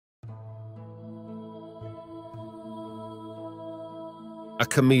A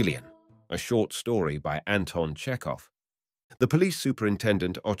Chameleon, a short story by Anton Chekhov. The police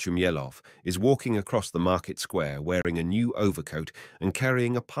superintendent Ochumyelov is walking across the market square wearing a new overcoat and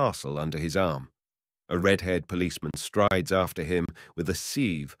carrying a parcel under his arm. A red-haired policeman strides after him with a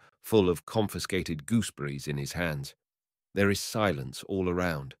sieve full of confiscated gooseberries in his hands. There is silence all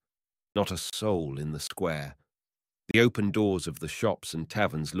around, not a soul in the square. The open doors of the shops and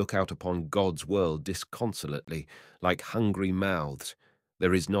taverns look out upon God's world disconsolately, like hungry mouths.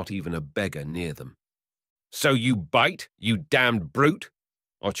 There is not even a beggar near them. "So you bite, you damned brute?"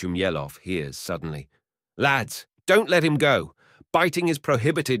 Ochumyelov hears suddenly. "Lads, don't let him go. Biting is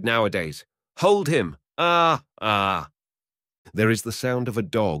prohibited nowadays. Hold him. Ah, ah." There is the sound of a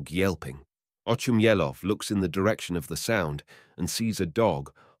dog yelping. Ochumyelov looks in the direction of the sound and sees a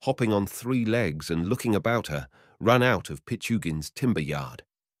dog, hopping on 3 legs and looking about her, run out of Pichugin's timber yard.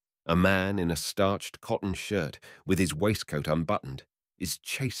 A man in a starched cotton shirt, with his waistcoat unbuttoned, is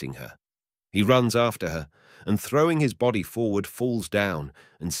chasing her. He runs after her, and throwing his body forward falls down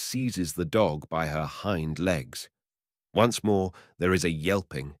and seizes the dog by her hind legs. Once more there is a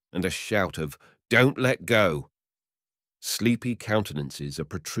yelping and a shout of, "Don't let go!" Sleepy countenances are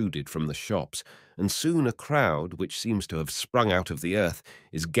protruded from the shops, and soon a crowd, which seems to have sprung out of the earth,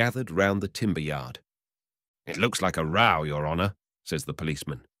 is gathered round the timber yard. "It looks like a row, Your Honor," says the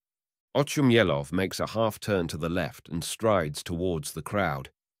policeman. Ochumyelov makes a half-turn to the left and strides towards the crowd.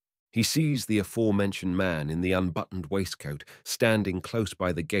 He sees the aforementioned man in the unbuttoned waistcoat standing close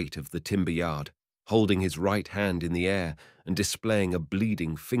by the gate of the timber yard, holding his right hand in the air and displaying a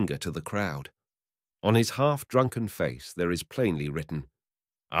bleeding finger to the crowd. On his half-drunken face there is plainly written,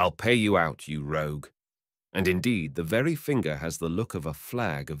 "I'll pay you out, you rogue." And indeed, the very finger has the look of a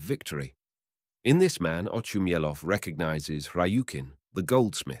flag of victory. In this man, Ochumyelov recognizes Ryukin, the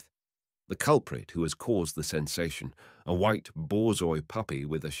goldsmith. The culprit who has caused the sensation, a white borzoi puppy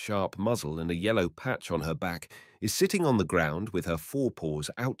with a sharp muzzle and a yellow patch on her back, is sitting on the ground with her forepaws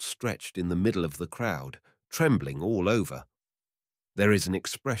outstretched in the middle of the crowd, trembling all over. There is an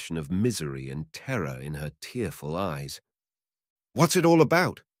expression of misery and terror in her tearful eyes. "What's it all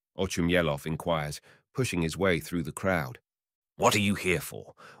about?" Ochumyelov inquires, pushing his way through the crowd. "What are you here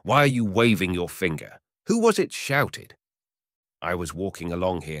for? Why are you waving your finger? Who was it shouted?" "I was walking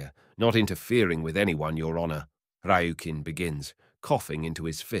along here, not interfering with anyone, Your Honor," Ryukin begins, coughing into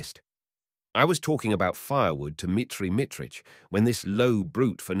his fist. "I was talking about firewood to Mitri Mitrich when this low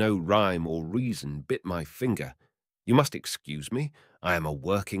brute for no rhyme or reason bit my finger. You must excuse me, I am a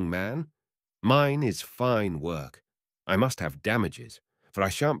working man. Mine is fine work. I must have damages, for I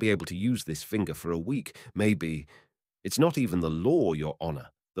shan't be able to use this finger for a week, maybe. It's not even the law, Your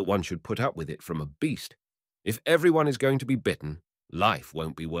Honor, that one should put up with it from a beast. If everyone is going to be bitten, life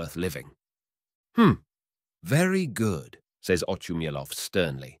won't be worth living." "Very good," says Ochumyelov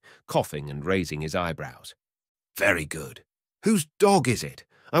sternly, coughing and raising his eyebrows. "Very good. Whose dog is it?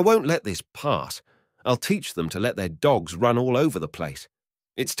 I won't let this pass. I'll teach them to let their dogs run all over the place.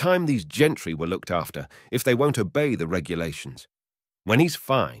 It's time these gentry were looked after if they won't obey the regulations. When he's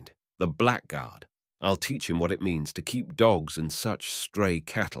fined, the blackguard, I'll teach him what it means to keep dogs and such stray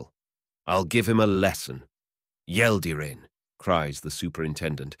cattle. I'll give him a lesson." "Yeldirin," cries the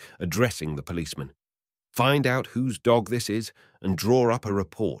superintendent, addressing the policeman. "Find out whose dog this is and draw up a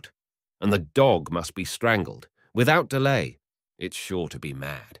report. And the dog must be strangled, without delay. It's sure to be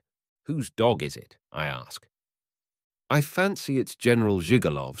mad. Whose dog is it, I ask?" "I fancy it's General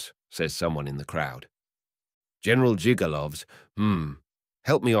Zhigalov's," says someone in the crowd. "General Zhigalov's?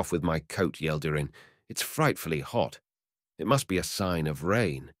 Help me off with my coat, Yeldirin. It's frightfully hot. It must be a sign of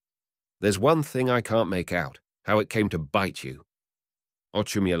rain. There's one thing I can't make out, how it came to bite you."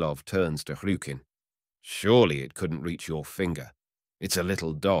 Ochumyelov turns to Ryukin. "Surely it couldn't reach your finger. It's a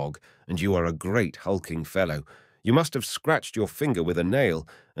little dog, and you are a great hulking fellow. You must have scratched your finger with a nail,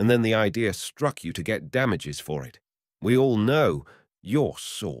 and then the idea struck you to get damages for it. We all know your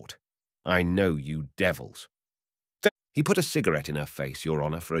sort. I know you devils." He put a cigarette in her face, Your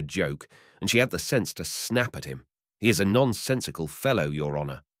Honor, for a joke, and she had the sense to snap at him. "He is a nonsensical fellow, Your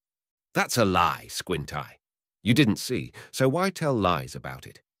Honor." "That's a lie, Squint Eye. You didn't see, so why tell lies about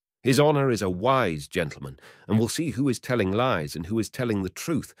it? His Honor is a wise gentleman, and will see who is telling lies and who is telling the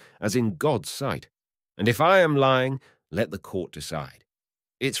truth, as in God's sight. And if I am lying, let the court decide.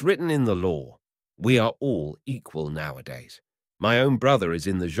 It's written in the law. We are all equal nowadays. My own brother is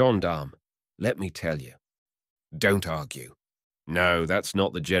in the gendarme. Let me tell you." "Don't argue." "No, that's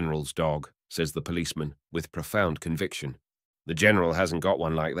not the general's dog," says the policeman, with profound conviction. "The general hasn't got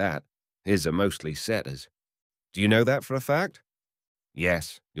one like that. His are mostly setters." "Do you know that for a fact?"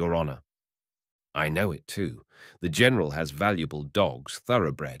 "Yes, Your Honor." I know it too. The general has valuable dogs,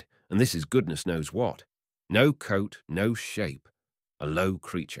 thoroughbred, and this is goodness knows what. No coat, no shape. A low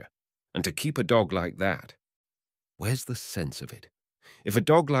creature. And to keep a dog like that, where's the sense of it? If a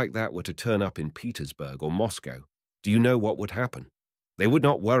dog like that were to turn up in Petersburg or Moscow, do you know what would happen? They would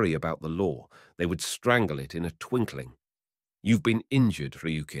not worry about the law. They would strangle it in a twinkling. You've been injured,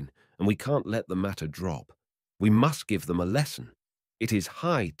 Ryukin, and we can't let the matter drop. We must give them a lesson. It is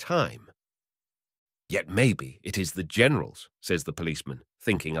high time. Yet maybe it is the general's, says the policeman,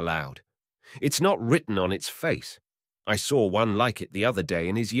 thinking aloud. It's not written on its face. I saw one like it the other day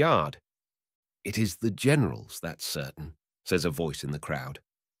in his yard. It is the general's, that's certain, says a voice in the crowd.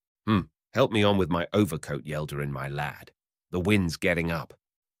 Help me on with my overcoat, Yeldarin, my lad. The wind's getting up.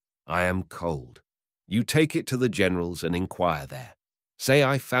 I am cold. You take it to the general's and inquire there. Say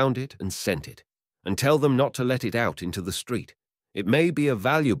I found it and sent it, and tell them not to let it out into the street. It may be a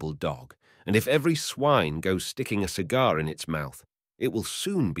valuable dog, and if every swine goes sticking a cigar in its mouth, it will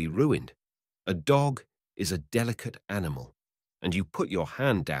soon be ruined. A dog is a delicate animal, and you put your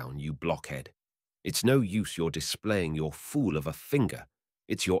hand down, you blockhead. It's no use your displaying your fool of a finger.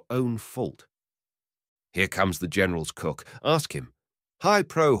 It's your own fault. Here comes the general's cook. Ask him. Hi,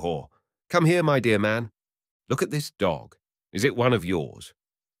 Prohor. Come here, my dear man. Look at this dog. Is it one of yours?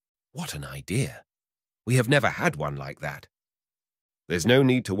 What an idea. We have never had one like that. There's no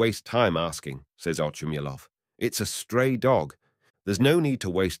need to waste time asking, says Ochumyelov. It's a stray dog. There's no need to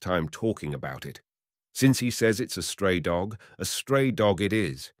waste time talking about it. Since he says it's a stray dog it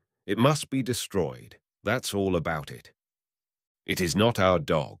is. It must be destroyed. That's all about it. It is not our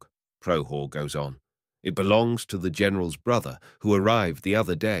dog, Prohor goes on. It belongs to the general's brother, who arrived the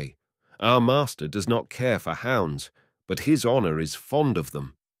other day. Our master does not care for hounds, but his honor is fond of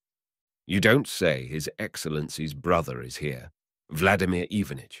them. You don't say His Excellency's brother is here, Vladimir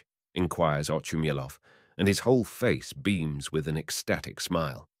Ivanitch, inquires Ochumyelov, and his whole face beams with an ecstatic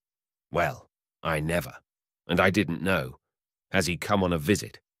smile. Well, I never, and I didn't know. Has he come on a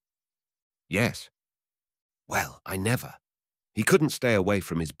visit? Yes. Well, I never. He couldn't stay away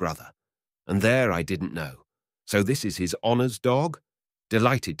from his brother, and there I didn't know. So this is his honor's dog?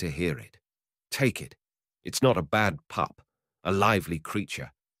 Delighted to hear it. Take it. It's not a bad pup, a lively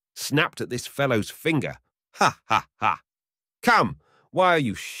creature. Snapped at this fellow's finger. Ha, ha, ha. Come, why are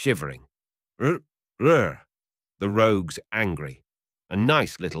you shivering? The rogue's angry. A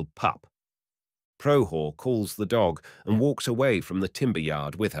nice little pup. Prohor calls the dog and walks away from the timber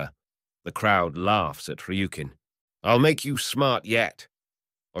yard with her. The crowd laughs at Ryukin. I'll make you smart yet.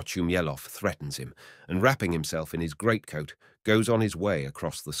 Ochumyelov threatens him, and wrapping himself in his greatcoat, goes on his way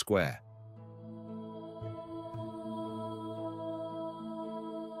across the square.